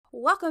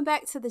Welcome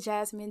back to the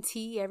Jasmine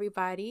Tea,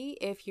 everybody.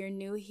 If you're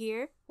new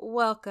here,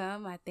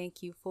 welcome. I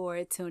thank you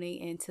for tuning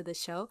into the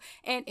show.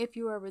 And if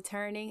you are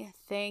returning,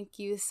 thank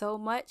you so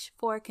much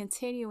for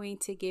continuing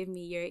to give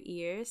me your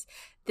ears.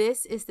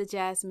 This is the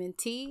Jasmine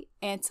Tea,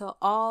 and to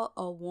all,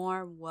 a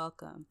warm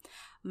welcome.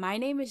 My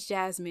name is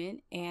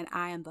Jasmine, and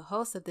I am the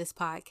host of this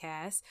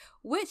podcast,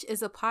 which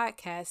is a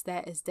podcast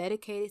that is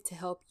dedicated to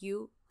help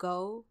you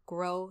go,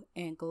 grow,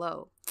 and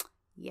glow.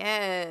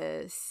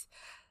 Yes.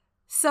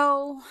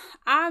 So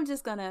I'm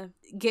just gonna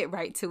get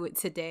right to it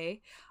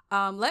today.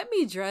 Let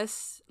me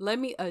address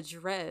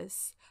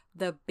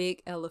the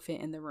big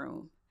elephant in the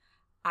room.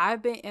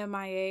 I've been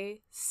MIA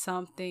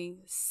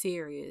something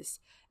serious,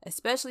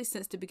 especially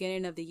since the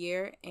beginning of the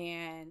year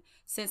and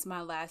since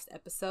my last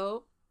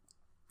episode.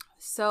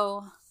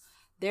 So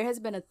there has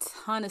been a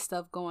ton of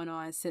stuff going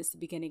on since the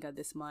beginning of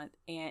this month,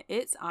 and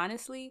it's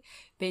honestly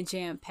been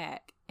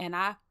jam-packed. And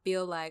I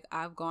feel like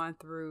I've gone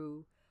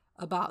through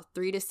about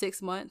 3 to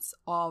 6 months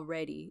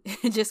already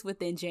just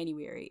within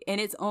January,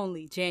 and it's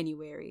only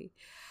January.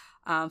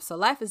 So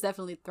life has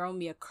definitely thrown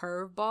me a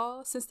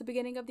curveball since the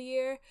beginning of the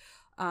year.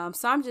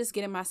 So I'm just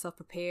getting myself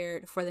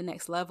prepared for the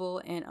next level.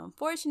 And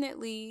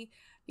unfortunately,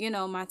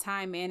 my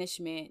time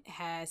management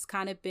has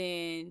kind of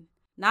been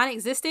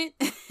non-existent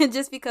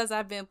just because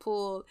I've been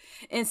pulled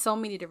in so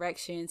many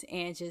directions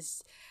and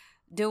just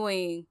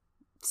doing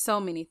so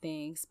many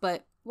things.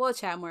 But we'll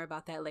chat more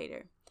about that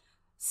later.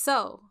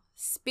 So,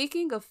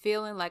 speaking of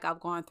feeling like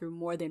I've gone through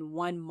more than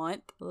 1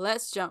 month,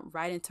 let's jump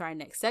right into our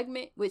next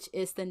segment, which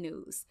is the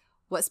news.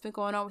 What's been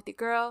going on with your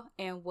girl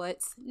and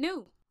what's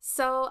new?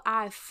 So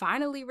I've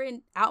finally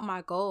written out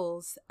my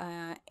goals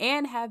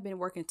and have been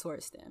working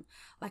towards them.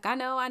 Like I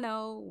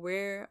know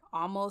we're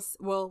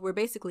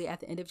basically at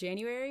the end of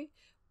January,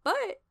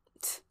 but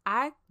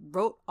I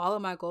wrote all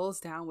of my goals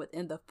down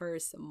within the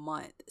first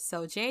month.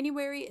 So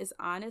January is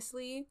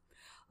honestly,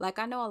 like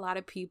I know a lot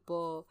of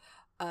people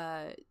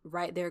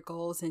write their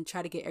goals and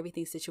try to get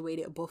everything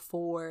situated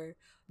before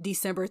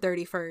December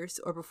 31st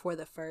or before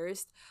the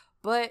 1st.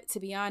 But to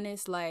be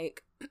honest,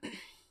 like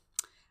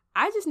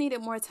I just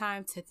needed more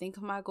time to think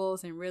of my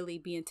goals and really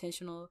be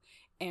intentional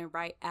and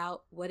write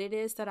out what it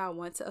is that I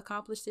want to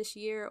accomplish this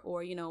year,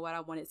 or what I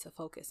wanted to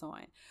focus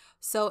on.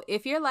 So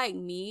if you're like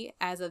me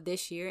as of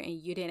this year and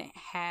you didn't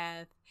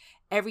have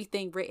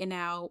everything written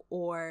out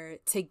or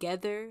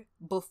together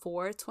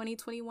before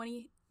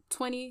 2021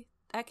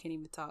 I can't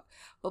even talk.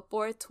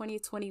 Before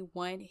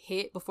 2021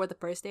 hit, before the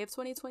first day of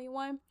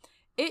 2021,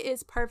 it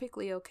is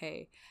perfectly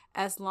okay.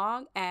 As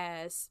long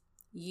as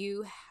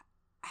you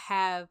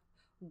have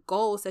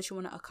goals that you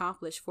want to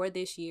accomplish for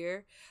this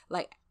year,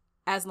 like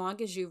as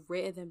long as you've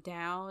written them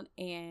down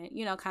and,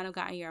 kind of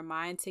gotten your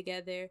mind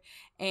together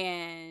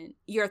and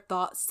your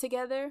thoughts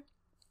together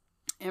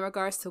in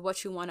regards to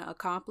what you want to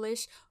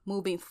accomplish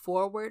moving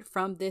forward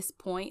from this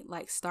point,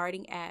 like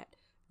starting at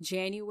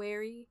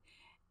January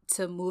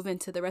to move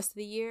into the rest of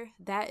the year,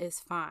 that is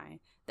fine.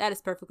 That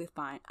is perfectly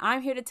fine.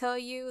 I'm here to tell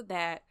you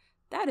that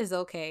is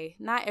okay.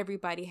 Not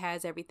everybody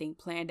has everything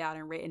planned out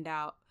and written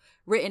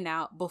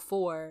out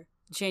before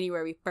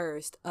January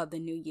 1st of the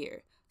new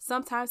year.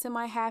 Sometimes it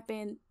might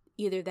happen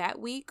either that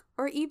week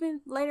or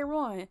even later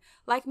on.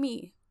 Like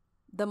me,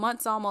 the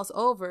month's almost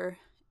over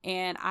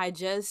and I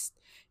just,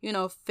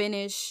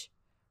 finished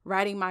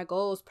writing my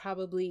goals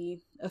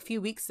probably a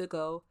few weeks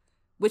ago,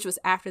 which was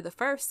after the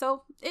 1st,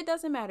 so it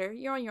doesn't matter.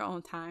 You're on your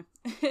own time.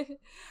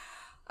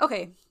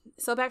 Okay,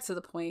 so back to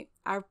the point.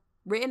 I've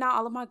written out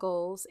all of my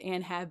goals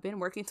and have been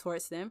working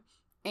towards them,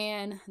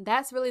 and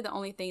that's really the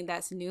only thing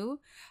that's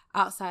new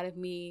outside of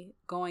me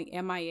going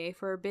MIA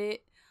for a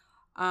bit.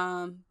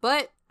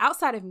 But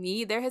outside of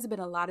me, there has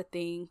been a lot of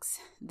things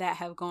that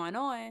have gone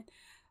on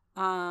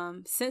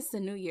since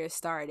the new year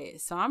started.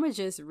 So I'm gonna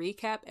just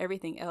recap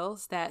everything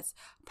else that's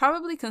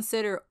probably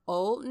considered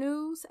old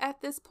news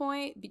at this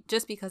point,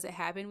 just because it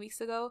happened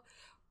weeks ago,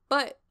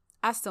 but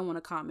I still want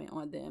to comment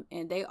on them.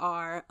 And they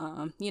are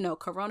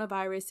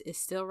coronavirus is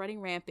still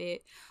running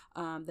rampant.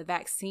 The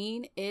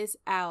vaccine is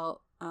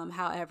out.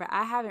 However,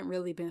 I haven't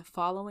really been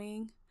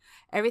following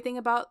everything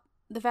about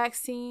the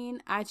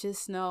vaccine. I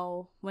just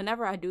know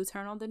whenever I do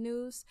turn on the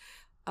news,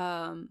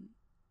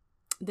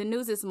 the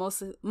news is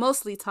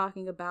mostly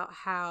talking about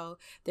how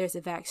there's a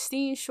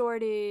vaccine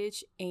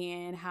shortage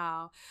and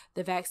how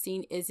the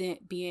vaccine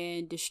isn't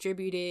being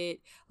distributed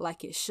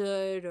like it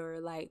should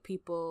or like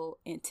people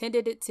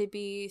intended it to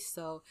be.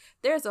 So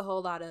there's a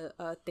whole lot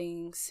of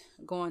things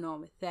going on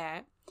with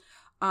that.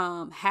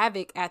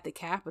 Havoc at the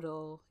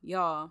Capitol,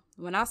 y'all.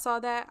 When I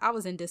saw that, I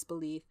was in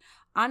disbelief.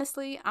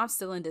 Honestly, I'm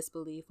still in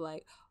disbelief.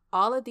 Like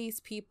all of these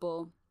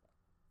people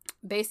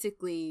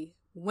basically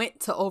went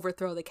to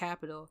overthrow the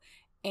Capitol.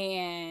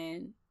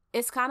 And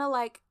it's kind of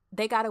like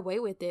they got away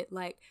with it.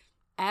 Like,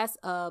 as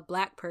a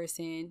Black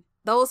person,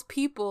 those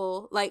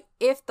people, like,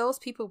 if those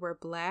people were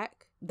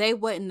Black, they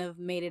wouldn't have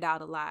made it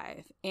out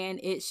alive. And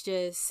it's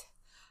just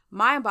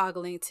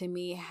mind-boggling to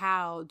me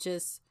how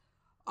just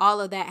all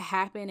of that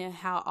happened and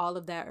how all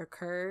of that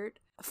occurred.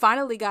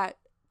 Finally got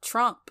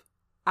Trump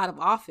out of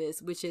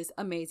office, which is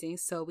amazing.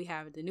 So we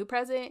have the new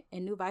president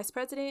and new vice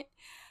president.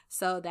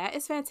 So that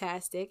is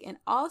fantastic. And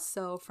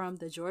also from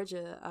the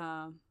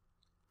Georgia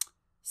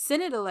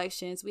Senate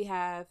elections, we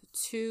have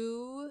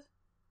 2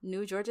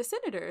 new Georgia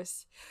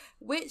senators,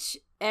 which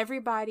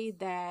everybody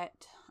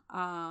that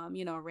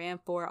ran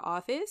for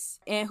office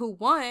and who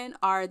won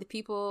are the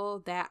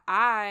people that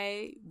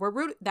I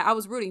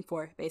was rooting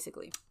for,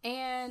 basically.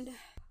 And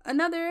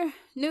another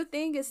new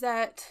thing is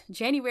that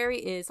January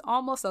is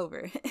almost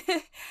over.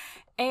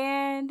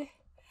 And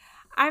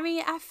I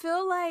mean, I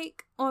feel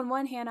like on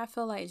one hand, I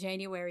feel like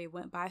January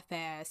went by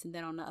fast. And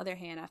then on the other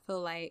hand, I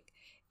feel like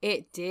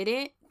it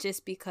didn't,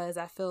 just because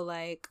I feel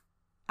like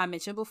I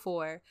mentioned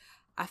before,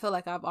 I feel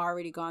like I've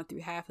already gone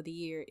through half of the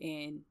year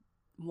in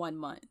 1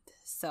 month.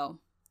 So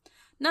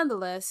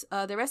nonetheless,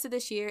 the rest of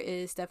this year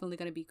is definitely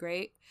going to be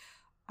great.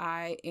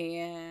 I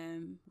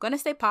am going to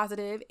stay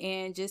positive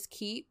and just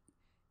keep,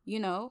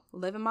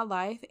 living my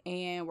life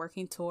and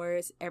working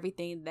towards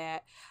everything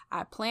that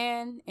I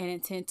plan and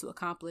intend to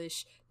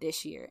accomplish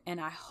this year.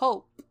 And I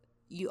hope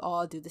you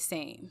all do the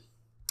same.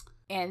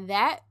 And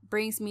that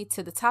brings me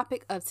to the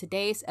topic of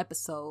today's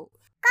episode.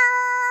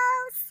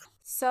 Goals!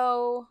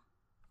 So,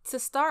 to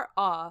start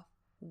off,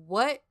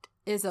 what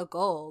is a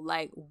goal?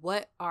 Like,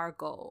 what are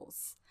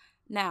goals?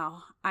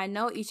 Now, I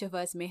know each of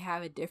us may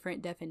have a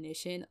different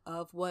definition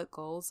of what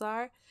goals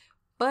are,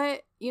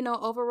 but,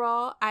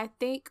 overall, I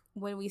think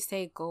when we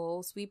say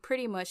goals, we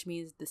pretty much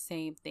mean the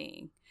same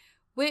thing,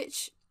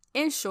 which,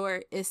 in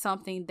short, is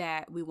something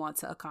that we want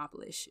to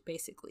accomplish,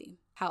 basically.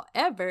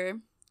 However,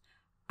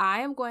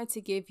 I am going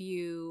to give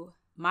you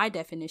my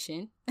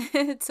definition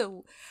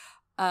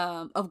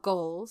of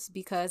goals,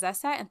 because I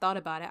sat and thought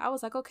about it. I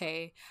was like,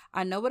 okay,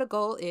 I know what a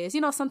goal is.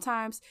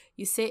 Sometimes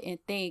you sit and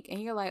think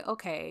and you're like,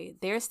 okay,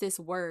 there's this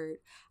word.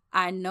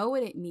 I know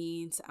what it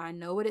means. I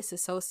know what it's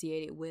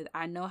associated with.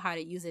 I know how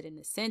to use it in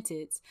a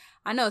sentence.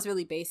 I know it's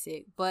really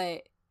basic,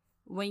 but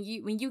when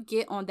you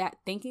get on that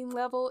thinking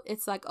level,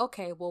 it's like,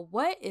 okay, well,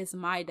 what is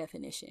my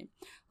definition?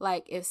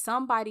 Like, if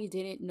somebody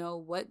didn't know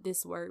what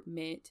this word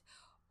meant,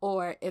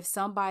 or if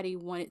somebody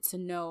wanted to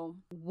know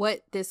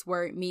what this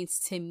word means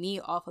to me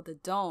off of the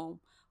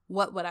dome,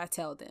 what would I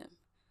tell them?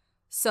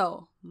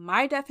 So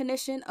my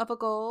definition of a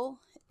goal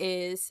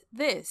is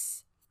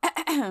this.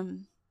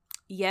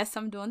 Yes,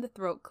 I'm doing the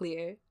throat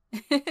clear.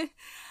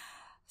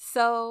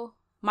 So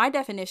my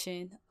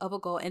definition of a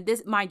goal, and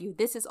this, mind you,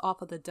 this is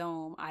off of the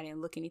dome. I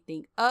didn't look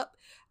anything up.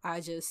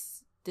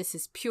 This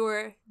is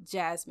pure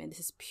Jasmine.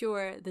 This is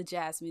pure the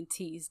Jasmine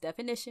T's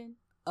definition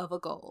of a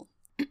goal.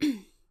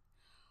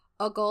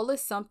 A goal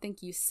is something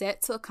you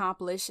set to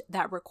accomplish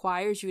that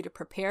requires you to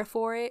prepare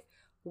for it,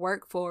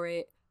 work for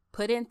it,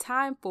 put in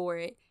time for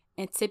it,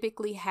 and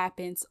typically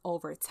happens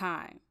over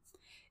time.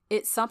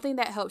 It's something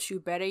that helps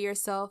you better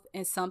yourself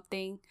and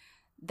something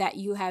that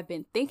you have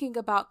been thinking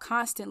about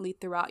constantly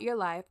throughout your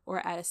life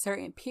or at a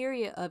certain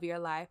period of your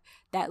life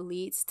that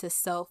leads to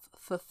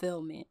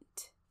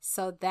self-fulfillment.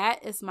 So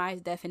that is my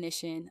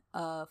definition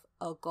of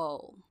a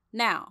goal.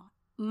 Now,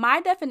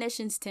 my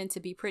definitions tend to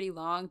be pretty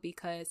long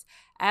because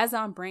as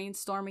I'm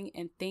brainstorming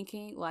and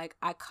thinking, like,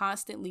 I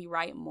constantly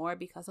write more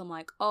because I'm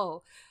like,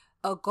 oh,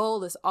 a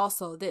goal is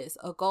also this.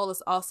 A goal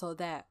is also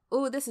that.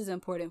 Oh, this is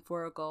important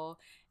for a goal.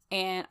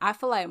 And I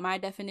feel like my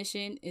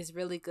definition is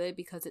really good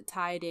because it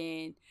tied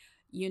in,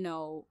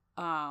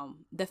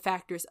 the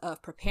factors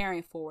of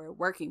preparing for it,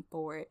 working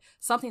for it,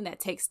 something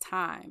that takes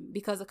time.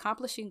 Because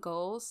accomplishing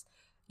goals,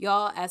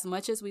 y'all, as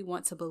much as we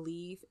want to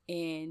believe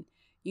in,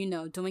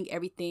 doing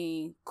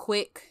everything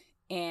quick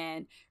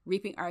and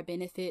reaping our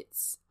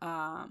benefits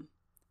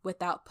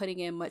without putting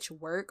in much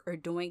work or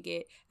doing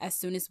it as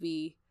soon as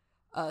we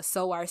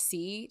sow our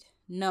seed,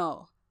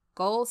 no,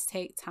 goals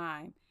take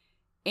time.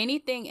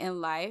 Anything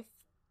in life,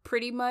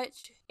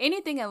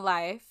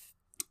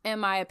 in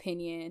my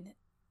opinion,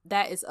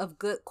 that is of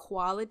good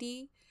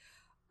quality,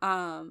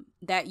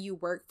 that you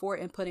work for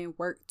and put in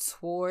work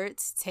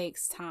towards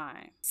takes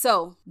time.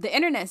 So the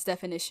internet's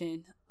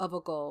definition of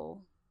a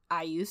goal,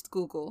 I used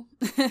Google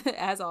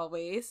as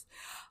always,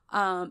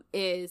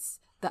 is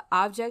the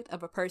object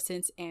of a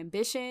person's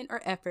ambition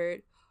or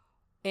effort,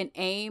 an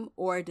aim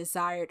or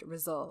desired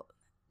result.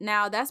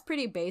 Now, that's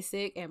pretty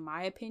basic in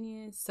my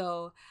opinion.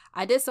 So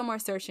I did some more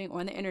searching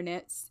on the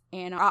internet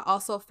and I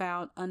also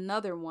found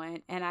another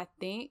one. And I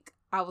think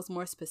I was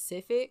more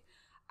specific.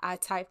 I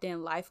typed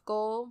in life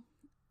goal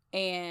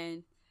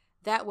and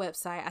that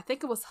website, I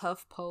think it was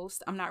HuffPost.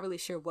 I'm not really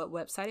sure what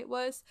website it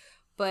was,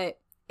 but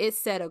it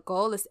said a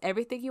goal is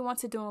everything you want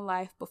to do in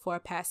life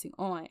before passing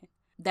on.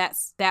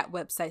 That's that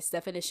website's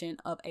definition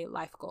of a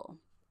life goal.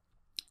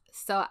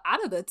 So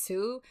out of the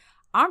two,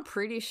 I'm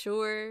pretty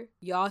sure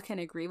y'all can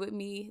agree with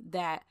me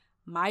that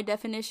my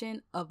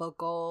definition of a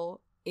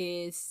goal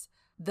is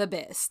the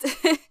best.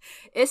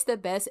 It's the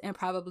best and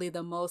probably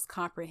the most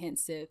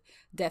comprehensive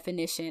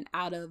definition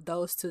out of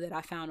those two that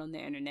I found on the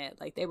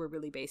internet. Like, they were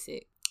really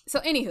basic. So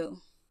anywho,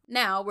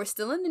 now we're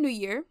still in the new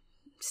year,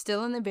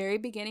 still in the very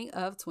beginning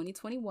of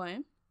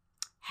 2021.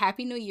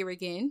 Happy New Year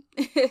again.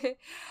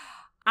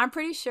 I'm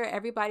pretty sure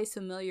everybody's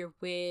familiar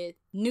with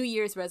New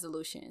Year's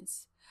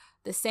resolutions.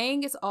 The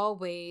saying is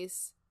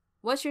always,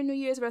 what's your New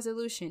Year's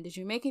resolution? Did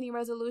you make any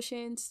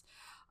resolutions?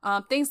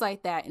 Things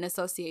like that in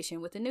association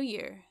with the new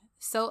year.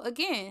 So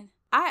again,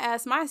 I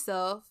asked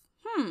myself,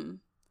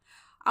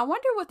 I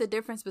wonder what the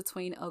difference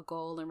between a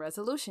goal and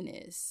resolution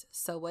is.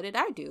 So what did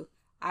I do?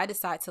 I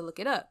decided to look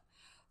it up.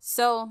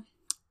 So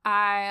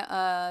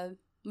I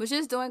was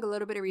just doing a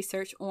little bit of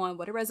research on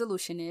what a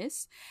resolution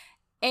is.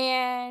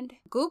 And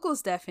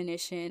Google's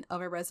definition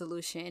of a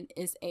resolution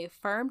is a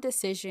firm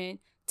decision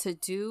to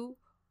do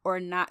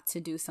or not to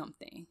do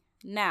something.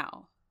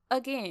 Now,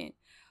 again,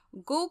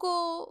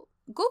 Google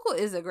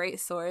is a great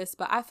source,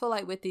 but I feel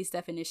like with these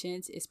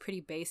definitions, it's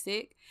pretty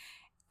basic.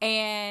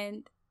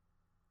 And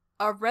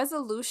a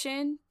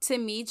resolution, to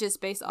me, just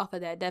based off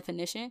of that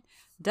definition,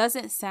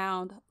 doesn't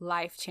sound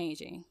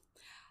life-changing.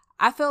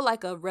 I feel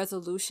like a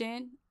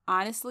resolution,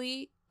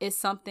 honestly, is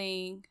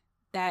something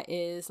that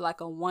is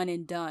like a one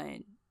and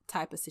done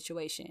type of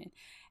situation.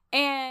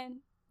 And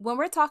when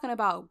we're talking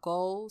about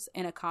goals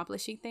and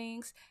accomplishing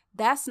things,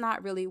 that's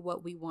not really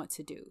what we want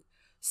to do.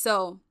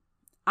 So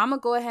I'm going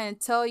to go ahead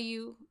and tell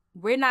you,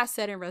 we're not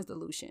setting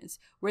resolutions.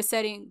 We're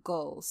setting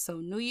goals. So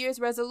New Year's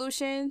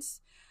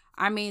resolutions,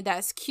 I mean,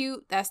 that's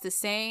cute. That's the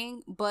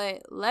saying,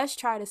 but let's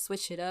try to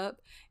switch it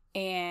up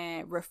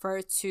and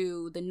refer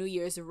to the New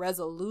Year's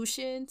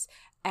resolutions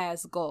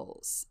as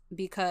goals,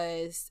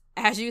 because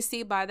as you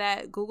see by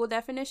that Google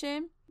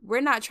definition,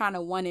 we're not trying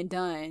to one and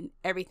done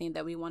everything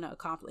that we want to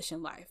accomplish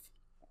in life.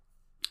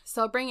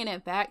 So bringing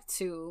it back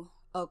to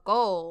a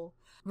goal,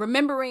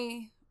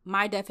 remembering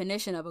my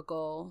definition of a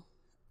goal,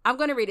 I'm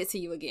going to read it to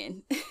you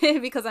again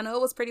because I know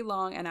it was pretty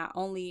long and I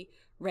only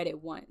read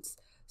it once.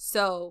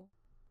 So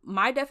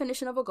my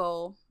definition of a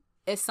goal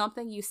is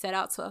something you set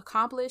out to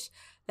accomplish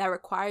that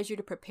requires you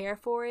to prepare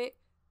for it,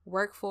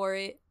 work for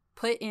it,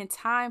 put in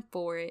time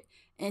for it,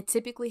 and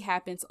typically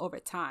happens over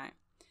time.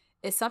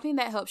 It's something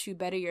that helps you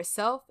better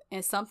yourself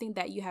and something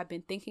that you have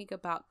been thinking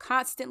about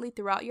constantly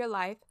throughout your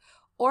life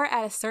or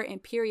at a certain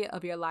period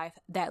of your life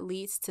that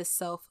leads to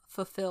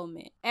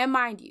self-fulfillment. And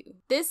mind you,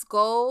 this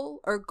goal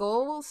or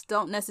goals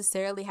don't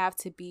necessarily have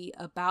to be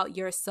about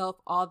yourself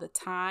all the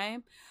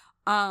time.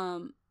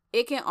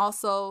 It can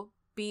also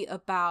be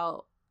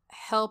about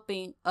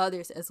helping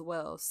others as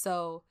well.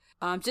 So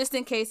just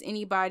in case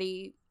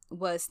anybody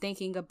was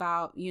thinking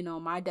about,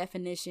 my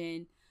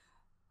definition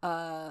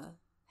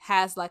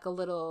has like a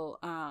little,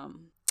 I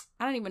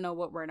don't even know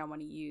what word I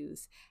want to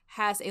use,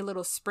 has a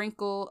little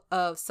sprinkle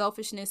of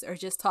selfishness or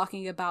just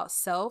talking about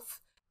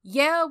self.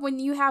 Yeah, when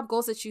you have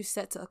goals that you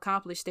set to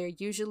accomplish, they're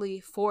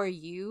usually for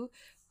you,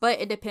 but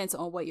it depends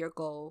on what your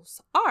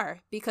goals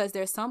are, because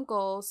there's some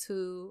goals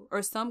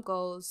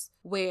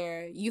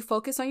where you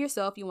focus on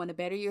yourself, you want to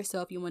better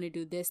yourself, you want to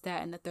do this,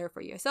 that, and the third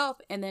for yourself.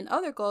 And then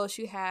other goals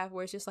you have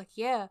where it's just like,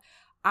 yeah,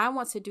 I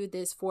want to do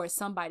this for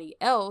somebody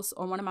else,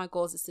 or one of my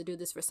goals is to do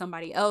this for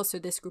somebody else or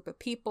this group of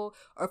people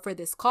or for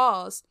this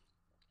cause.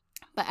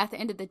 But at the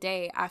end of the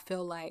day, I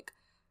feel like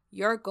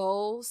your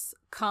goals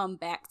come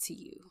back to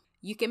you.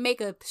 You can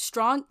make a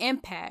strong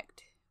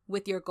impact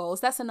with your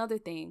goals. That's another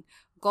thing.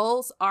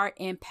 Goals are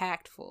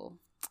impactful.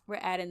 We're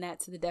adding that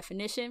to the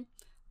definition.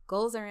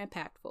 Goals are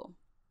impactful.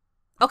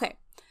 Okay,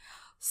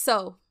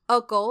 so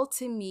a goal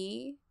to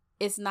me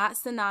is not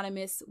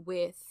synonymous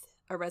with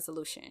a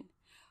resolution.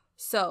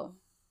 So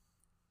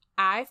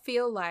I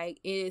feel like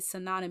it is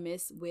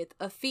synonymous with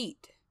a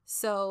feat.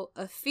 So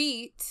a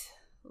feat,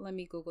 let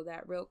me Google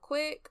that real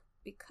quick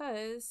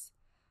because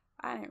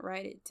I didn't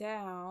write it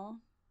down.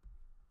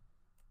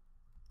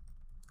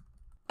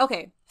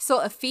 Okay,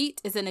 so a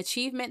feat is an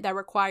achievement that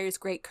requires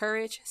great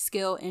courage,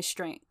 skill, and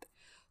strength.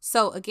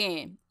 So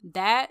again,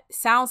 that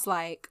sounds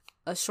like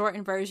a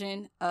shortened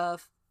version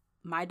of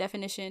my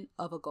definition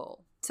of a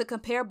goal. To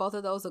compare both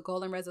of those, a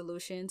goal and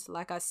resolutions,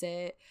 like I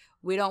said,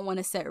 we don't want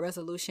to set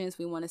resolutions.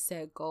 We want to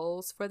set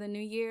goals for the new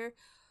year.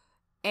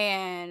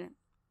 And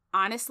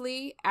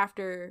honestly,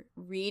 after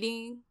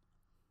reading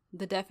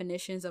the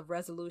definitions of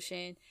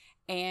resolution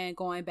and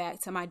going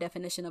back to my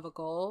definition of a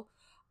goal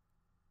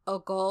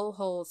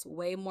holds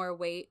way more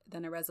weight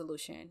than a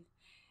resolution.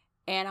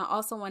 And I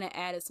also want to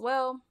add as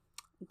well,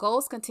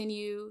 goals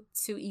continue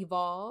to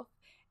evolve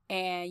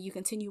and you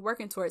continue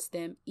working towards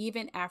them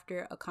even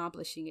after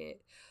accomplishing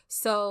it.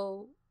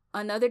 So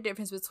another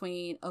difference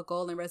between a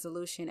goal and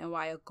resolution and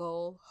why a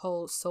goal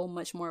holds so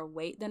much more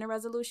weight than a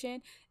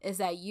resolution is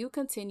that you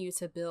continue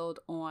to build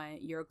on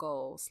your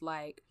goals.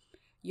 Like,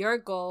 your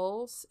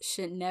goals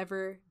should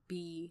never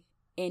be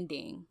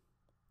ending.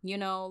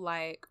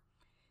 Like,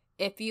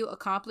 if you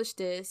accomplish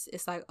this,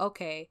 it's like,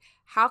 okay,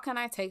 how can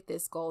I take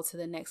this goal to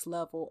the next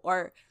level?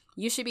 Or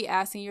you should be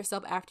asking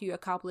yourself after you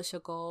accomplish a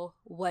goal,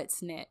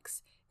 what's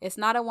next? It's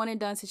not a one and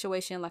done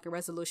situation like a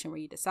resolution where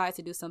you decide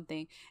to do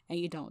something and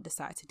you don't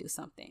decide to do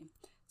something.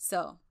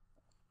 So,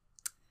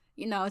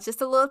 it's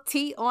just a little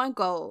tea on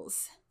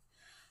goals.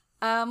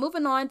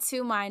 Moving on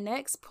to my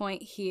next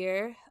point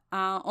here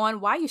on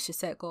why you should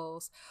set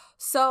goals.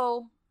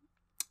 So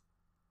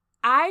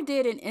I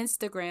did an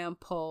Instagram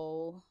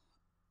poll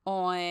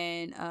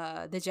on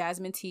the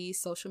Jasmine T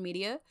social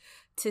media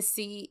to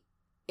see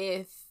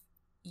if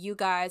you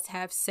guys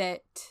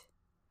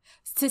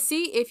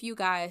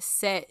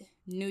set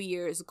New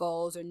Year's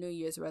goals or New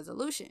Year's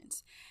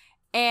resolutions.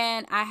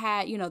 And I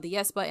had, the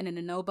yes button and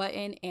the no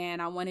button,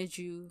 and I wanted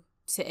you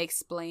to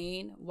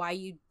explain why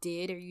you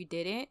did or you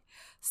didn't.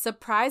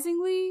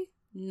 Surprisingly,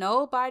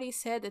 nobody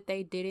said that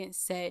they didn't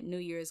set New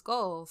Year's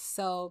goals.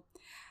 So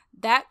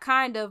that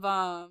kind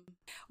of,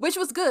 which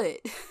was good,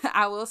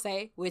 I will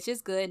say, which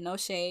is good, no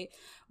shade.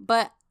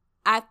 But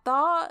I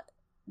thought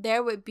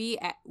there would be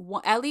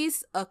at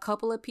least a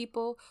couple of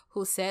people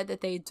who said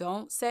that they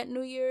don't set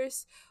New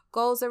Year's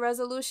goals or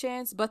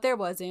resolutions, but there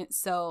wasn't.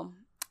 So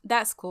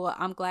that's cool.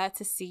 I'm glad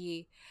to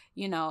see,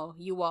 you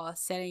all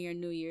setting your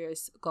New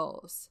Year's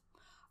goals.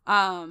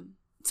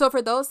 So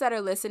for those that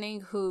are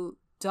listening who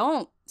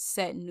don't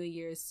set New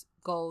Year's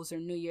goals or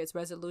New Year's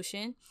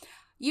resolution,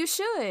 you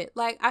should.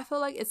 I feel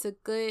like it's a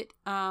good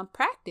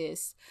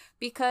practice,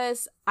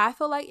 because I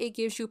feel like it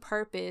gives you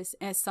purpose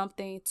and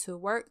something to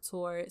work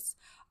towards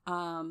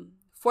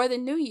for the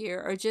new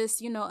year, or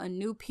just, a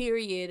new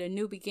period, a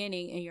new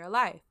beginning in your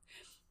life.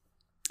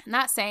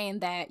 Not saying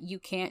that you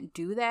can't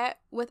do that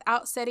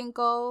without setting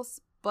goals,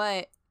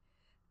 but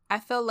I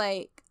feel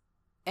like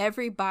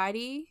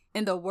everybody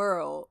in the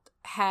world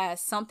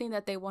has something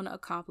that they want to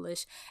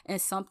accomplish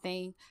and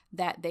something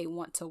that they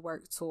want to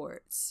work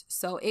towards.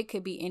 So it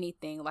could be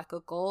anything. Like, a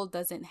goal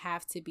doesn't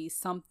have to be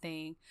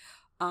something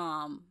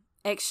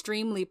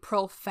extremely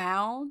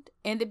profound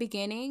in the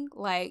beginning.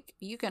 Like,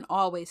 you can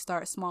always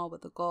start small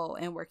with a goal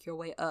and work your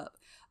way up.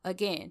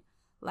 Again,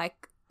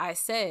 like I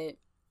said,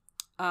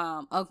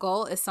 a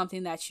goal is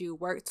something that you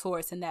work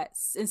towards, and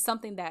that's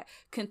something that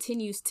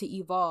continues to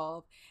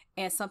evolve,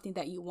 and something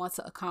that you want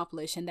to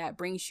accomplish, and that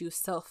brings you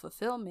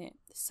self-fulfillment.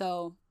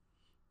 So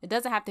it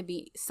doesn't have to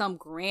be some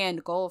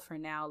grand goal for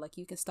now. Like,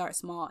 you can start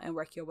small and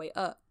work your way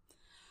up.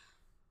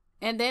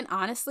 And then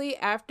honestly,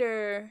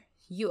 after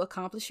you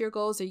accomplish your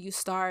goals, or you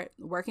start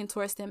working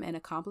towards them and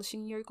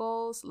accomplishing your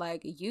goals,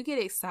 like, you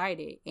get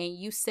excited and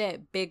you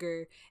set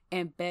bigger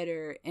and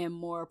better and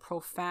more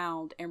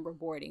profound and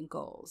rewarding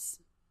goals.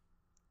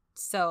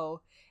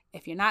 So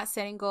if you're not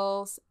setting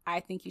goals, I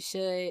think you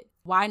should.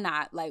 Why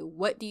not? Like,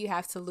 what do you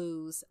have to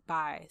lose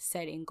by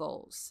setting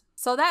goals?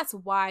 So that's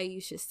why you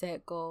should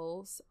set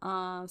goals.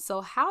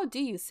 So how do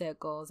you set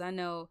goals? I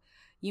know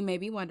you may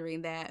be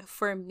wondering that.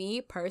 For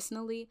me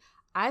personally,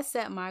 I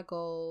set my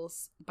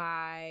goals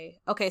by,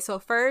 so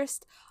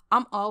first,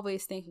 I'm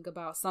always thinking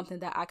about something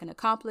that I can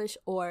accomplish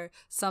or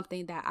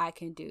something that I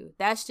can do.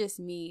 That's just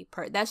me.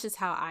 That's just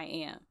how I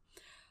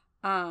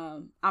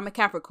am. I'm a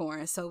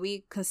Capricorn, so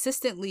we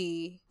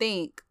consistently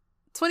think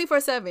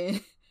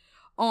 24/7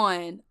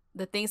 on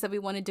the things that we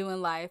want to do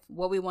in life,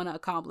 what we want to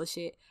accomplish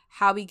it,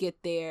 how we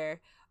get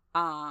there,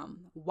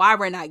 why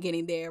we're not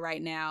getting there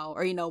right now,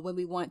 or when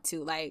we want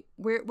to. Like,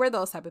 we're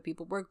those type of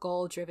people. We're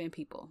goal-driven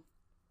people.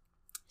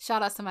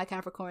 Shout outs to my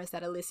Capricorns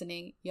that are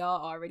listening.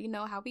 Y'all already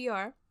know how we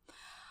are.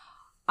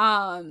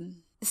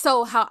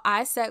 So how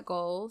I set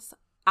goals,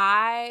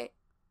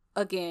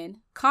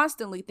 again,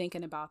 constantly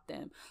thinking about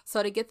them.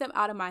 So to get them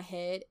out of my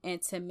head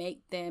and to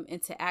make them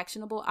into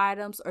actionable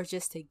items, or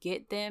just to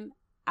get them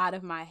out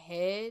of my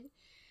head,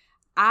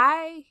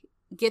 I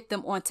get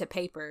them onto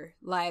paper.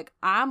 Like,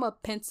 I'm a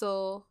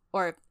pencil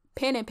or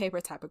pen and paper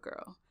type of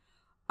girl.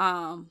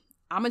 I'm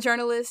a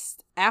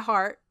journalist at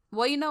heart.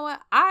 Well, you know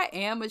what? I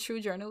am a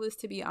true journalist,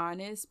 to be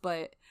honest,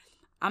 but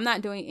I'm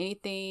not doing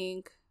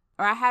anything,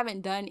 or I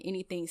haven't done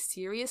anything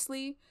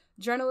seriously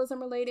journalism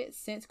related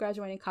since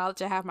graduating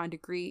college. I have my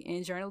degree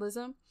in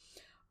journalism.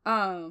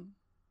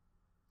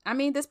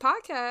 This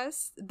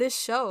podcast, this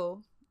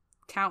show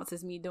counts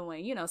as me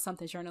doing,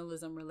 something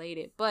journalism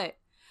related. But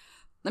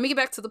let me get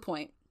back to the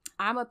point.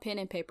 I'm a pen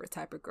and paper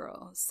type of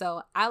girl.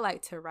 So I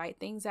like to write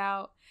things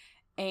out,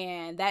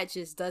 and that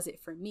just does it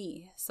for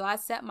me. So I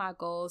set my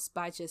goals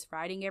by just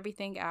writing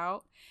everything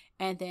out,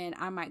 and then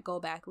I might go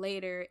back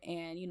later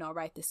and,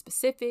 write the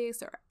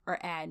specifics or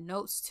add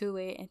notes to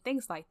it and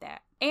things like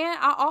that. And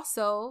I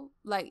also,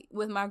 like,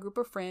 with my group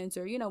of friends,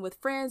 or, with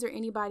friends or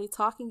anybody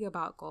talking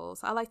about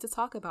goals, I like to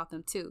talk about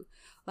them too.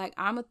 Like,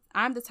 I'm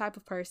the type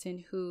of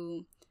person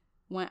who,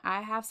 when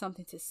I have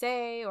something to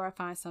say, or I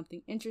find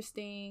something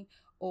interesting,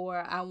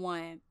 or I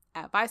want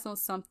advice on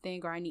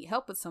something, or I need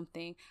help with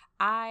something,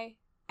 I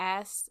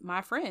ask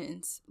my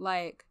friends.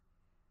 Like,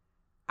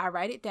 I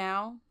write it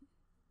down.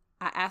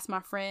 I ask my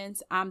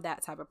friends. I'm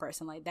that type of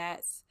person. Like,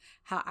 that's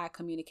how I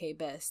communicate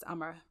best.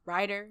 I'm a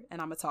writer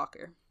and I'm a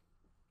talker.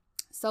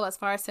 So as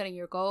far as setting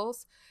your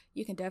goals,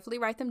 you can definitely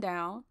write them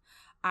down.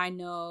 I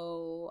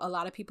know a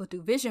lot of people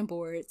do vision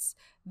boards.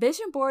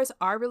 Vision boards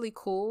are really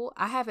cool.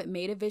 I haven't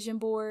made a vision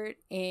board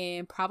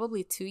in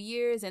probably 2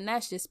 years, and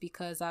that's just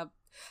because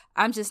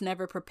I'm just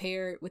never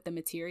prepared with the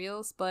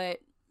materials. But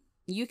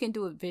you can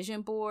do a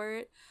vision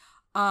board.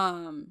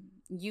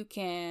 You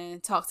can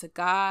talk to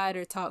God,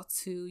 or talk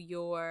to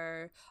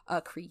your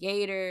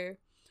creator,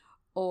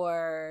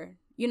 or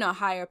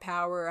higher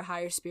power or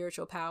higher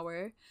spiritual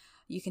power.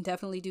 You can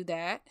definitely do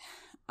that.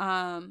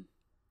 And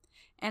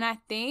And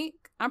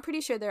I'm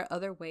pretty sure there are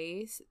other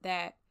ways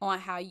that on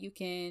how you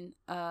can,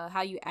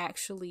 how you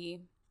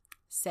actually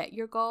set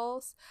your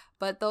goals.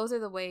 But those are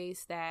the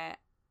ways that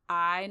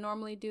I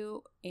normally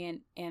do and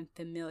am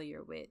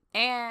familiar with.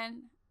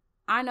 And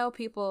I know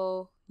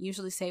people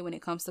usually say when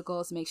it comes to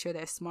goals, make sure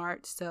they're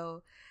SMART.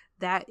 So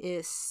that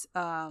is,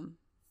 dang,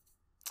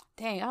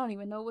 I don't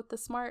even know what the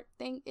SMART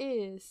thing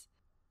is.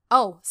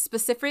 Oh,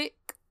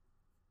 specific,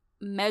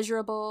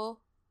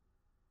 measurable,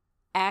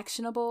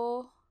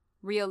 actionable,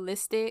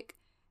 realistic,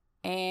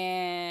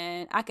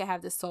 and I could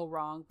have this so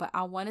wrong, but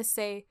I want to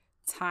say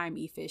time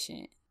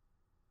efficient.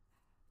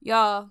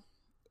 Y'all,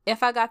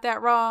 if I got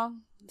that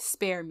wrong,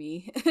 spare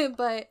me.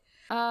 But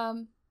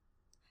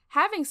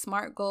having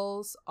SMART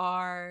goals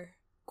are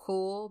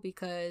cool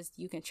because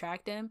you can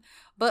track them.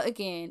 But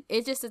again,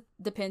 it just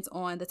depends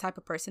on the type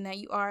of person that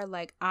you are.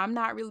 Like, I'm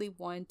not really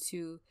one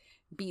to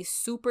be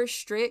super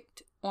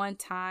strict on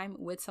time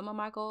with some of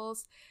my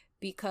goals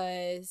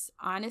because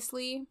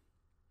honestly,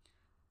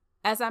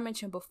 as I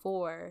mentioned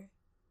before,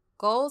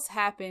 goals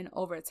happen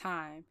over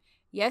time.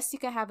 Yes, you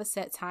can have a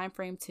set time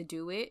frame to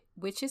do it,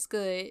 which is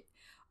good,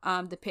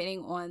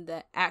 depending on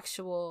the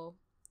actual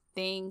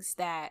things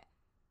that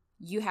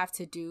you have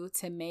to do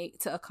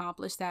to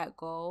accomplish that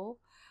goal.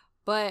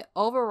 But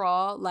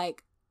overall,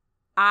 like,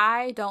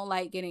 I don't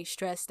like getting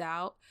stressed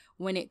out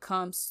when it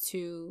comes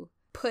to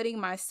putting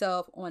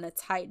myself on a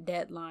tight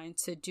deadline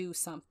to do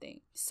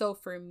something. So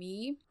for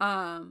me,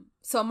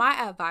 so my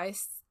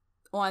advice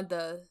on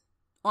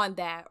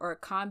that, or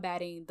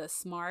combating the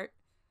SMART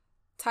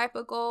type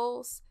of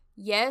goals,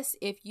 yes,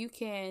 if you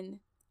can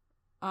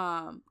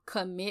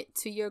commit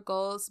to your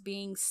goals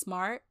being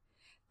SMART,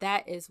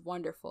 that is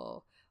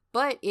wonderful.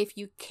 But if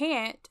you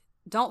can't,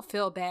 don't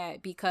feel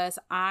bad, because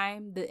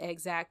I'm the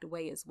exact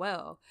way as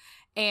well.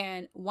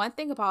 And one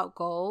thing about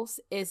goals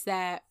is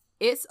that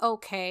it's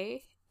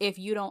okay if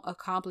you don't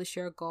accomplish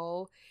your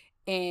goal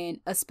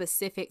in a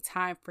specific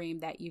time frame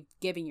that you've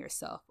given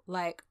yourself.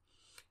 Like,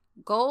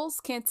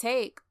 goals can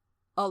take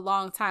a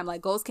long time.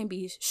 Like, goals can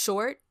be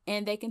short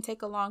and they can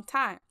take a long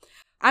time.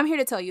 I'm here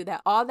to tell you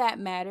that all that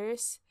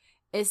matters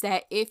is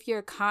that if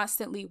you're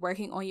constantly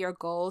working on your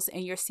goals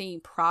and you're seeing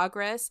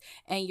progress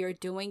and you're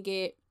doing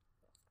it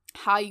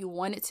how you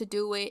wanted to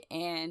do it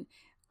and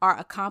are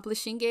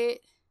accomplishing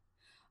it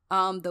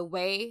the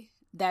way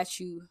that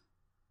you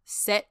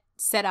set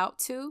out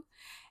to,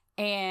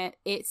 and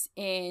it's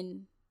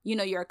in,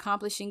 you're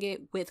accomplishing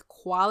it with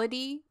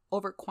quality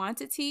over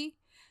quantity,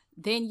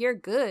 then you're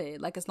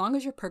good. Like, as long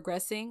as you're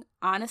progressing,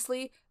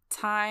 honestly,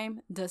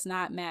 time does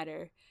not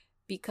matter,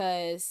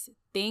 because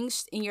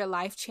things in your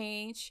life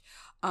change.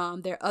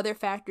 There are other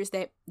factors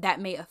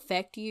that may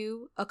affect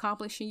you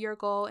accomplishing your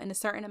goal in a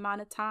certain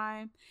amount of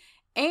time.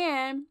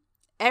 And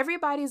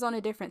everybody's on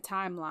a different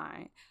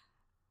timeline.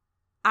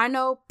 I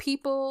know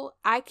people,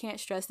 I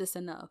can't stress this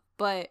enough,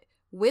 but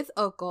with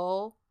a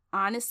goal,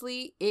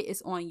 honestly, it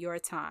is on your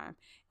time.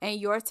 And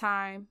your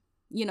time,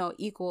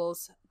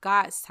 equals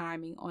God's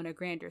timing on a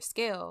grander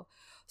scale.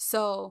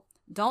 So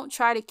don't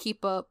try to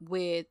keep up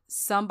with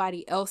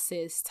somebody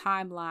else's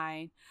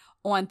timeline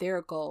on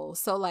their goals.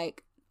 So,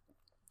 like,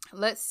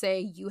 let's say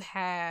you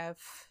have,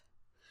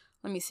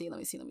 let me see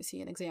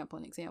an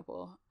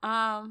example.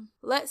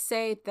 Let's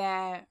say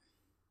that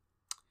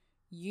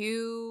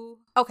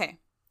okay.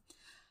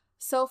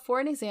 So for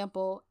an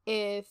example,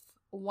 if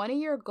one of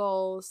your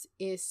goals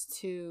is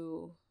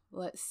to,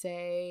 let's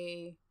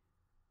say,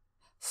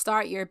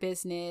 start your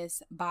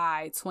business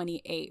by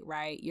 28,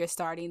 right? You're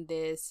starting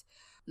this,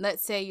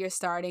 let's say you're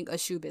starting a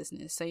shoe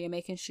business. So you're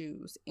making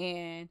shoes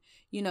and,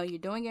 you're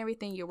doing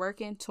everything. You're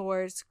working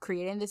towards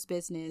creating this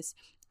business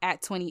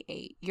at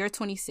 28. You're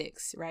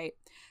 26, right?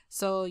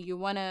 So you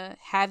want to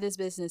have this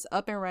business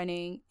up and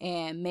running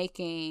and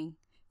making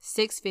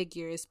 6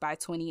 figures by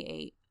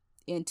 28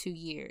 in 2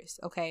 years.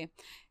 Okay.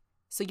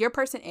 So you're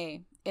person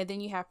A, and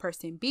then you have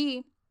person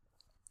B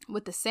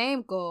with the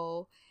same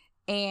goal,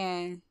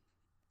 and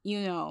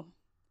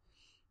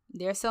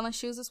they're selling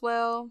shoes as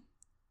well.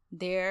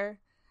 They're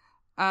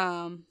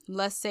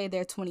let's say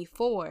they're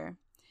 24,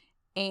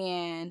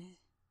 and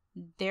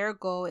their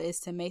goal is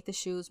to make the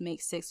shoes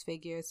make 6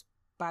 figures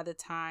by the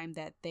time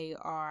that they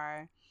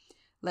are,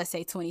 let's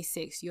say,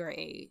 26, your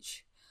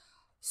age.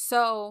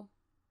 So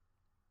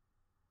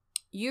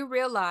you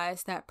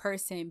realize that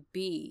person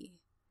B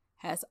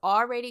has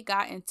already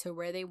gotten to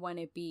where they want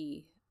to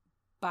be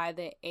by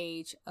the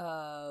age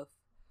of,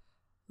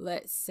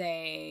 let's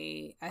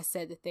say, I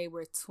said that they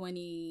were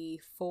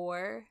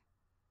 24.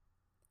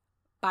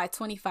 By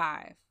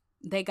 25,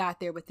 they got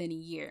there within a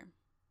year.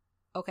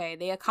 Okay,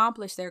 they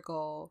accomplished their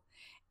goal.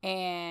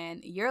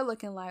 And you're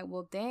looking like,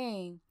 well,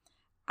 dang,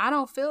 I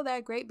don't feel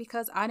that great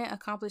because I didn't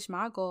accomplish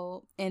my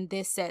goal in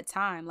this set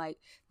time. Like,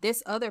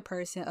 this other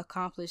person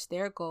accomplished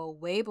their goal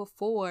way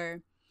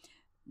before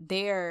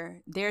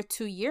their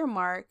 2-year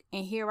mark,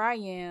 and here I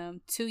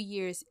am 2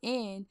 years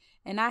in,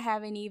 and I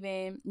haven't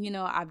even,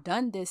 I've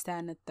done this, that,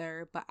 and the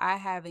third, but I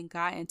haven't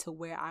gotten to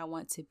where I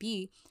want to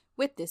be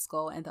with this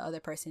goal, and the other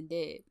person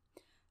did.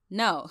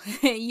 No,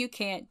 you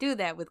can't do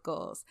that with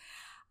goals.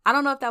 I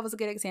don't know if that was a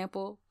good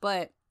example,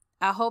 but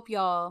I hope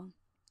y'all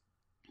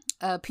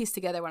piece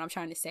together what I'm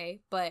trying to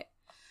say. But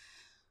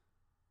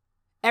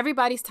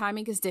everybody's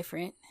timing is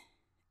different,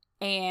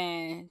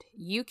 and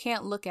you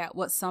can't look at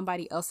what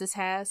somebody else's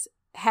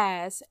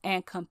has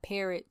and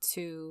compare it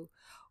to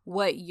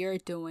what you're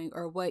doing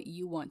or what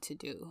you want to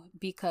do,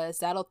 because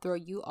that'll throw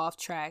you off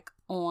track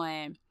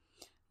on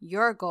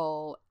your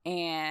goal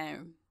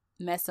and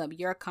mess up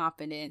your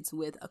confidence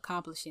with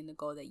accomplishing the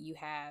goal that you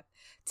have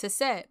to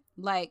set.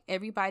 Like,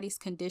 everybody's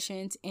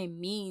conditions and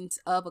means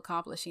of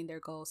accomplishing their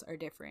goals are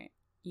different,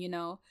 you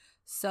know?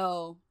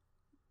 So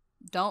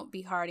don't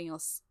be hard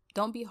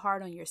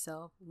on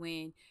yourself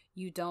when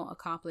you don't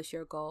accomplish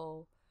your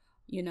goal,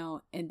 you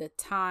know, in the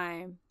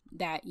time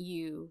that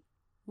you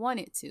want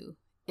it to.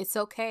 It's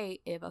okay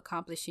if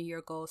accomplishing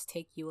your goals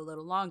take you a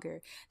little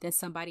longer than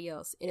somebody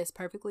else. It is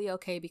perfectly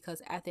okay,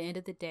 because at the end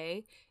of the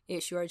day,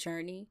 it's your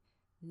journey.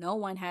 No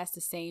one has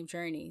the same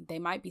journey. They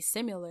might be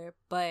similar,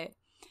 but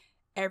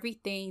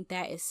everything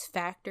that is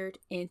factored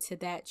into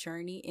that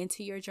journey,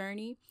 into your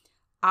journey,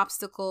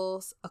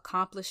 obstacles,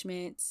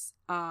 accomplishments,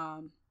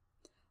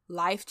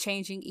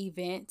 life-changing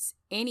events,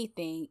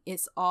 anything,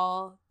 it's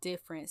all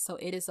different. So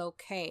it is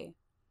okay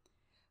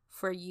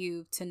for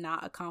you to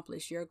not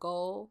accomplish your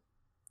goal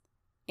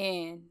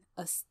in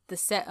the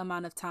set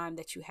amount of time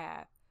that you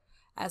have.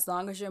 As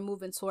long as you're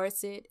moving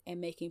towards it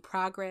and making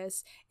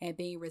progress and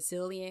being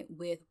resilient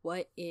with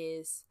what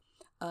is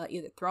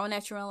either thrown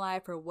at you in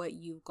life or what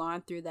you've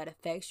gone through that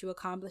affects you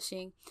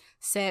accomplishing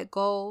set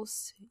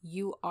goals,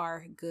 you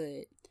are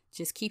good.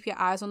 Just keep your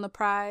eyes on the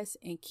prize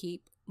and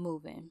keep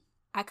moving.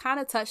 I kind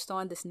of touched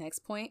on this next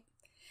point,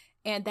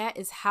 and that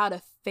is how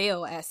to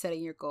fail at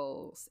setting your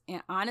goals.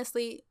 And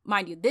honestly,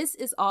 mind you, this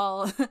is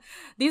all,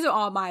 these are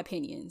all my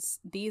opinions.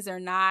 These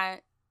are not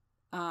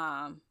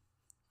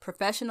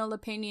professional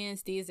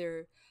opinions. These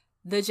are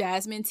the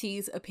Jasmine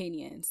T's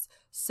opinions.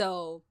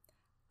 So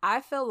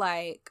I feel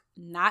like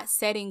not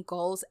setting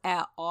goals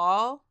at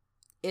all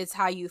is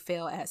how you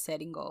fail at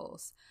setting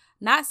goals.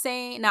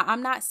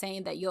 I'm not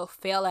saying that you'll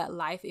fail at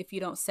life if you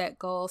don't set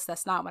goals.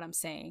 That's not what I'm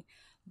saying.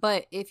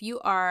 But if you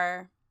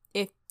have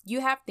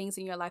things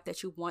in your life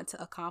that you want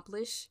to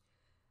accomplish,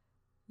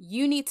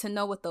 you need to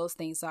know what those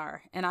things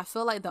are. And I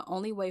feel like the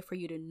only way for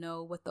you to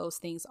know what those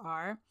things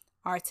are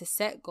to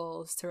set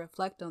goals, to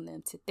reflect on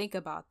them, to think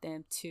about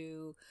them,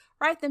 to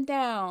write them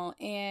down,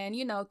 and,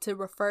 you know, to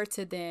refer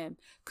to them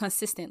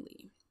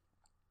consistently.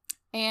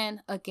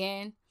 And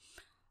again,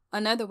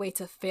 another way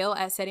to fail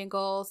at setting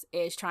goals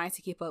is trying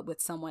to keep up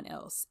with someone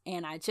else.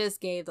 And I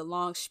just gave the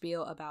long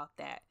spiel about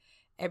that.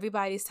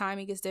 Everybody's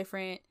timing is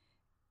different.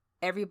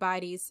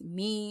 Everybody's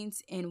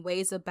means and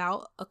ways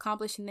about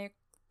accomplishing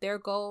their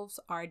goals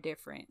are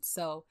different.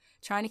 So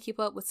trying to keep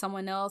up with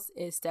someone else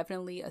is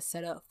definitely a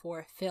setup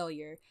for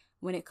failure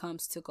when it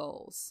comes to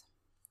goals.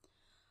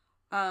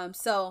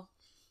 So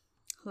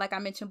like I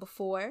mentioned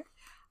before,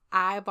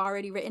 I've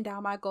already written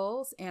down my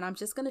goals, and I'm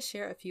just going to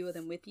share a few of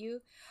them with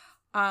you.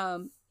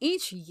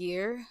 Each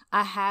year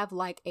I have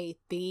like a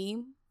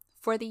theme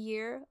for the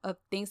year of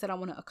things that I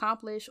want to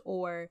accomplish,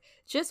 or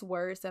just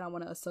words that I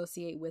want to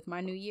associate with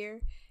my new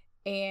year.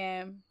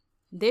 And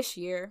this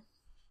year,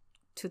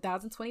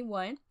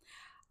 2021,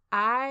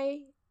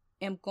 I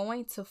am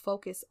going to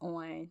focus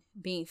on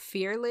being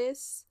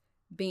fearless,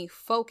 being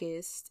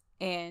focused,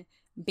 and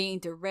being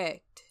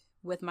direct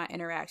with my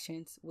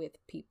interactions with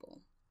people.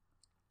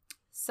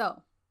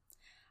 So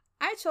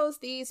I chose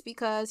these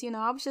because,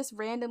 I was just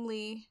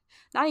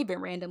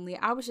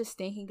I was just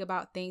thinking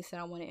about things that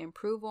I want to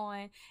improve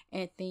on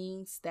and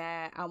things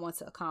that I want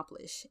to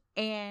accomplish.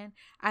 And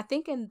I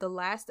think in the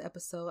last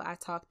episode, I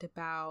talked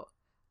about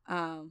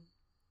how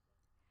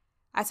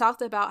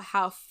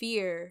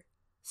fear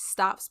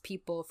stops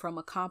people from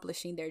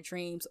accomplishing their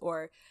dreams,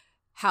 or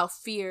how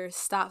fear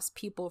stops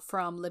people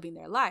from living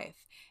their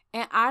life.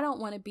 And I don't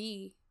want to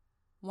be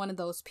one of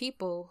those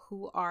people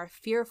who are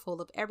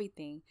fearful of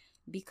everything,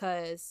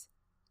 because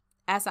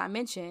as I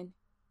mentioned,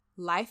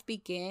 life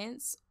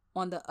begins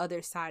on the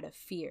other side of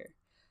fear.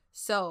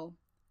 So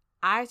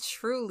I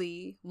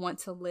truly want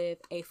to live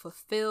a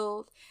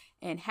fulfilled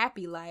and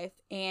happy life,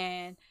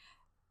 and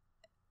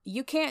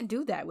you can't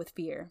do that with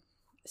fear.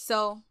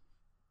 So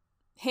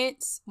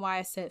hence why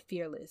I said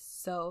fearless.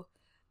 So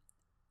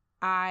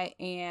I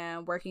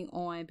am working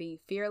on being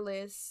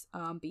fearless,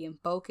 being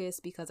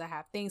focused, because I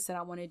have things that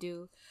I want to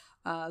do,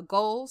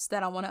 goals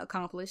that I want to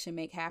accomplish and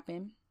make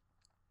happen,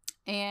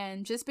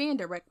 and just being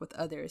direct with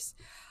others.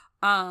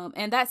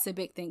 And that's a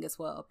big thing as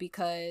well,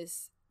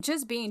 because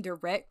just being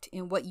direct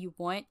in what you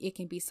want, it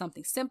can be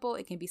something simple,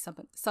 it can be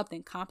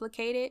something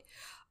complicated.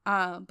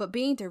 But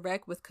being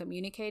direct with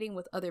communicating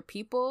with other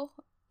people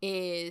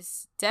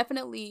is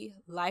definitely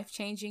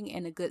life-changing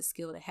and a good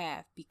skill to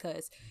have,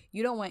 because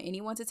you don't want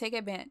anyone to take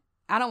advantage.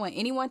 I don't want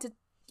anyone to,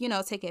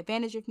 take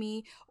advantage of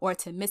me, or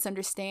to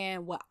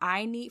misunderstand what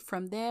I need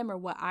from them, or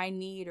what I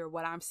need, or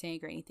what I'm saying,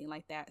 or anything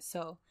like that.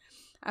 So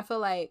I feel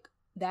like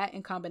that,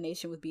 in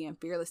combination with being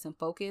fearless and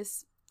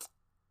focused,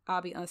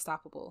 I'll be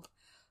unstoppable.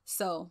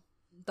 So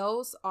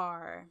those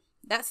are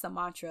that's the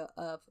mantra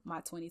of my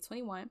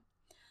 2021.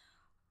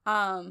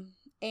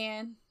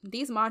 And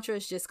these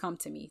mantras just come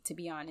to me, to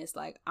be honest.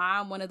 Like,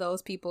 I'm one of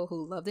those people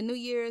who love the New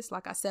Year's.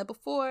 Like I said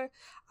before,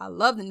 I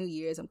love the New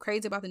Year's. I'm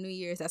crazy about the New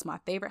Year's. That's my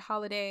favorite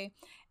holiday.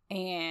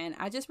 And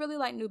I just really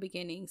like new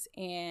beginnings.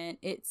 And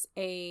it's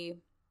it's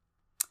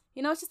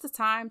just a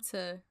time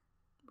to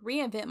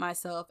reinvent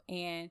myself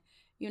and,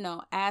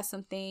 add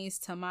some things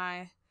to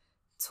my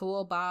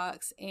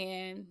toolbox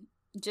and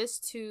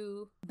just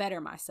to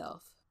better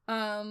myself.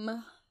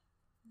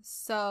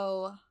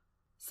 So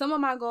some of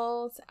my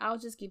goals, I'll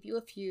just give you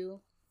a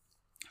few.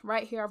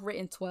 Right here, I've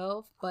written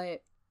 12,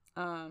 but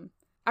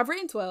I've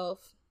written 12.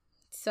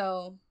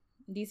 So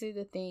these are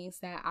the things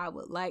that I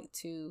would like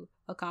to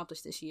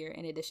accomplish this year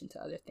in addition to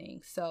other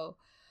things. So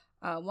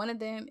one of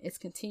them is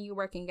continue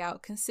working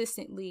out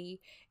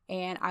consistently.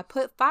 And I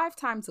put 5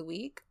 times a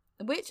week,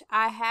 which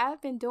I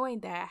have been doing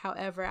that.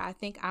 However, I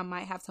think I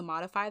might have to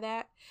modify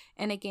that.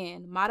 And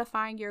again,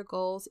 modifying your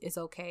goals is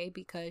okay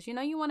because,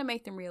 you want to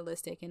make them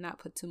realistic and not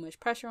put too much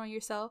pressure on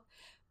yourself.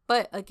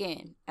 But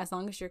again, as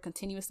long as you're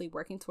continuously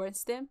working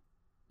towards them,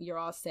 you're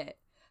all set.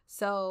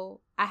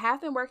 So I have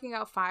been working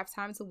out 5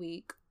 times a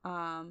week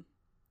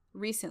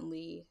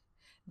recently.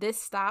 This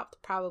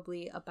stopped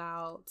probably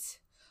about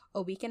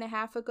a week and a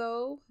half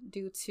ago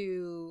due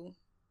to,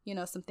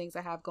 some things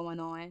I have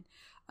going on.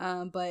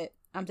 But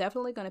I'm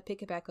definitely going to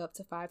pick it back up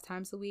to 5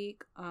 times a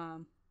week,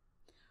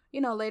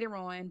 later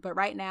on. But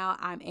right now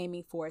I'm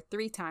aiming for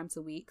 3 times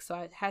a week. So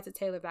I had to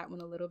tailor that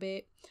one a little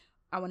bit.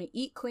 I want to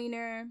eat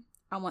cleaner.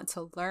 I want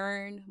to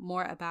learn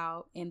more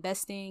about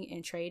investing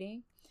and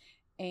trading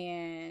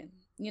and,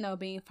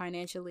 being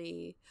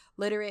financially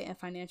literate and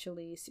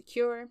financially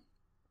secure.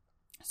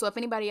 So if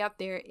anybody out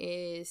there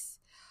is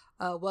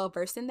well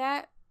versed in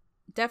that,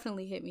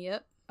 definitely hit me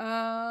up.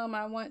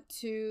 I want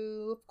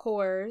to, of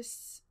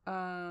course,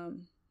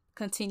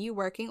 continue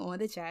working on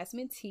the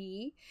Jasmine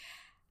Tea,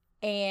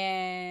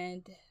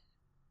 and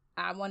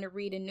I want to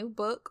read a new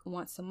book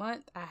once a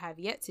month. I have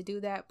yet to do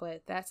that,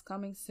 but that's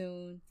coming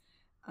soon.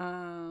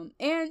 And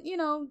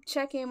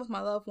check in with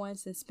my loved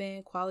ones and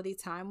spend quality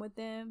time with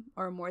them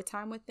or more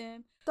time with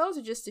them. Those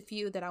are just a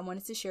few that I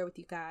wanted to share with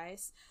you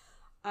guys.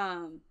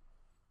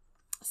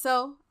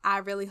 So I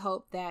really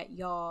hope that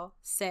y'all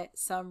set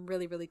some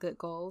really, really good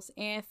goals,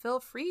 and feel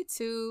free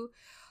to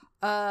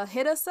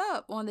hit us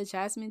up on the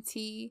Jasmine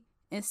Tea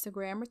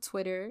Instagram or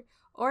Twitter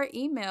or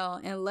email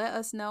and let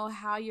us know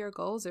how your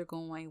goals are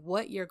going,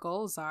 what your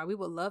goals are. We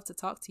would love to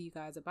talk to you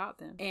guys about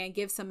them and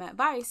give some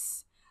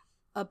advice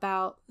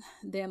about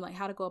them, like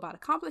how to go about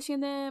accomplishing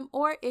them,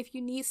 or if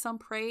you need some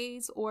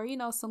praise or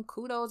some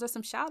kudos or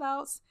some shout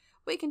outs,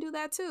 we can do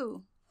that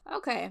too.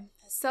 Okay,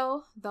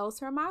 so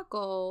those are my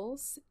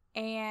goals,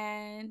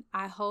 and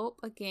I hope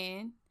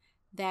again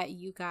that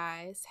you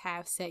guys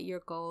have set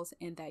your goals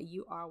and that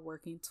you are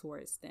working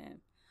towards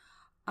them.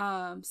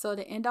 So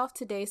to end off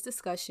today's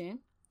discussion,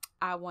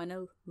 I want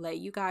to let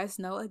you guys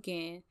know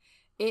again,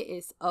 it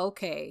is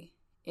okay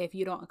if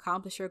you don't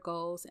accomplish your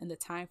goals in the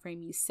time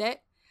frame you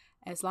set.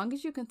 As long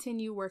as you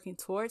continue working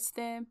towards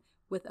them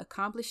with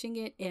accomplishing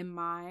it in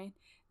mind,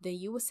 then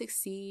you will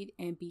succeed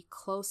and be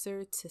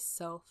closer to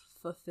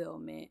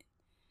self-fulfillment.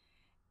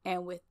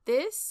 And with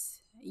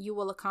this, you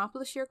will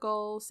accomplish your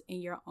goals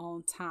in your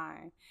own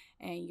time.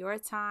 And your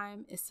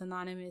time is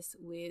synonymous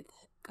with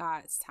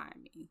God's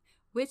timing,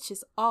 which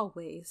is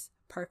always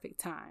perfect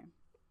time.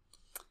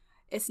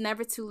 It's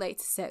never too late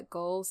to set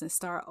goals and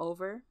start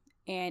over.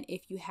 And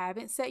if you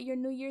haven't set your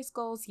New Year's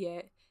goals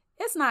yet,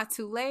 it's not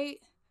too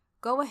late.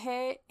 Go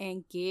ahead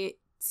and get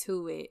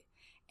to it.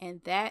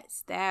 And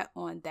that's that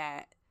on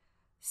that.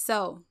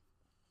 So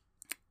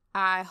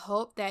I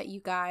hope that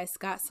you guys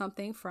got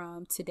something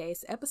from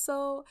today's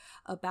episode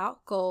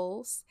about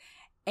goals.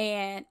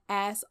 And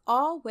as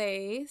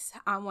always,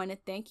 I want to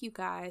thank you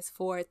guys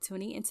for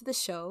tuning into the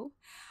show.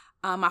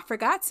 I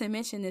forgot to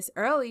mention this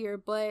earlier,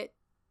 but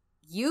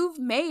you've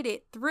made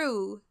it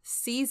through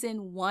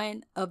season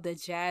 1 of the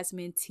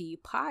Jasmine Tea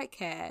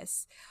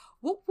podcast.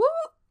 Whoop,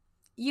 whoop.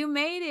 You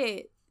made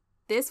it.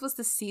 This was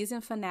the season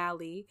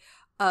finale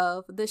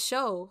of the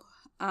show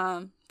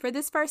for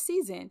this first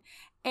season.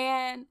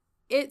 And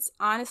it's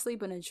honestly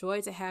been a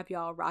joy to have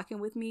y'all rocking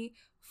with me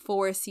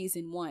for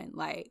season 1.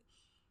 Like,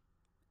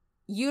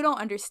 you don't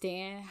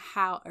understand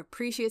how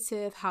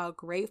appreciative, how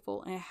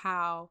grateful, and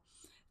how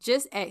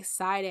just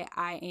excited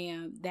I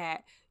am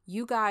that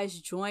you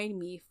guys joined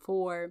me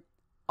for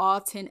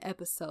all 10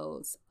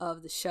 episodes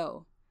of the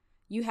show.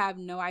 You have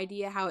no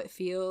idea how it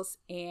feels,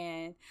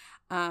 and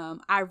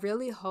I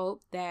really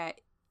hope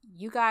that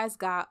you guys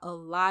got a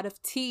lot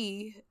of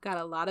tea, got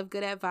a lot of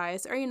good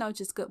advice, or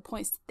just good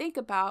points to think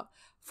about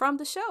from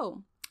the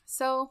show.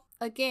 So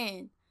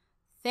again,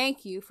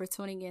 thank you for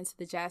tuning in to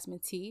the Jasmine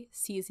Tea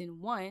season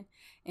 1,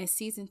 and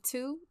season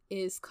 2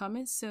 is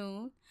coming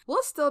soon.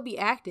 We'll still be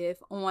active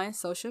on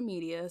social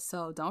media,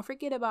 so don't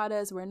forget about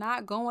us. We're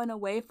not going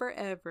away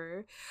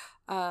forever.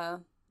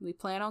 We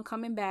plan on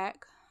coming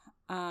back.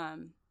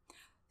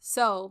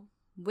 So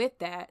with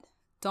that,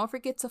 Don't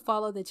forget to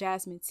follow the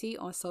Jasmine Tea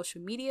on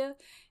social media,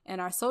 and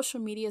our social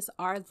medias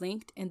are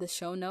linked in the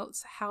show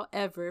notes.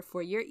 However,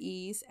 for your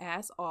ease,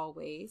 as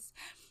always,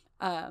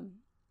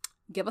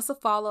 give us a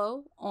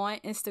follow on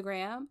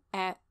Instagram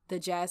at the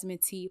Jasmine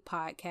Tea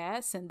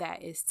Podcast, and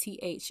that is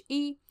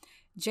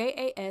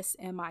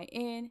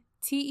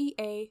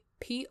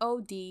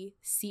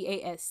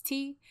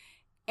TheJasmineTeapodcast.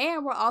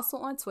 And we're also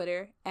on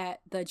Twitter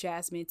at the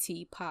Jasmine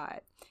Tea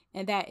Pod,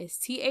 and that is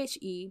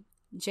TheJasmineTeapod.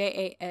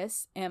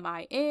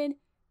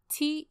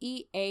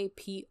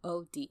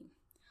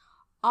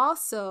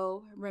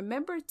 Also,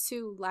 remember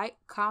to like,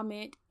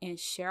 comment, and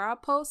share our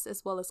posts,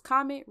 as well as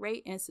comment,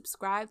 rate, and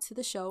subscribe to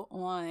the show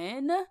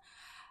on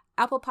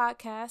Apple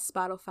Podcasts,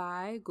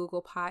 Spotify,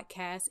 Google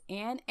Podcasts,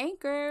 and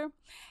Anchor.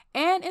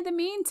 And in the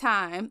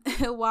meantime,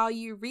 while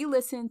you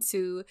re-listen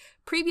to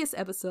previous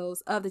episodes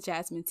of the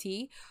Jasmine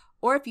Tea,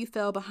 or if you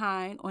fell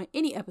behind on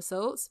any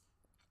episodes,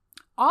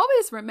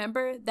 always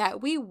remember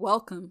that we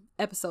welcome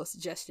episode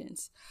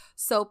suggestions.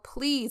 So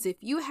please, if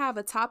you have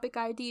a topic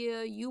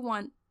idea, you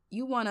want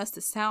us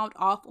to sound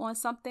off on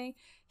something,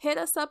 hit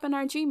us up in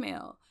our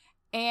Gmail.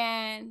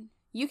 And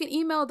you can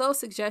email those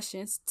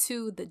suggestions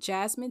to the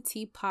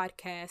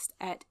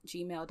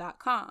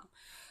JasmineTeaPodcast@gmail.com.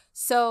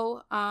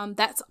 So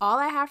that's all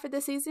I have for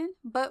this season,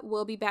 but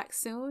we'll be back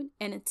soon.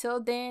 And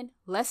until then,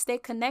 let's stay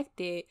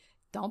connected.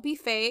 Don't be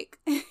fake.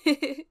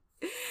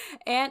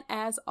 And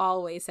as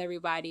always,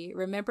 everybody,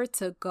 remember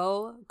to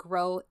go,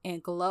 grow,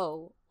 and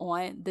glow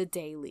on the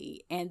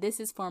daily. And this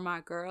is for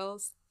my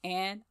girls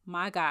and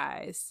my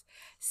guys.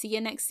 See you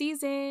next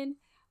season.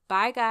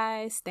 Bye,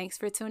 guys. Thanks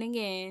for tuning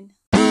in.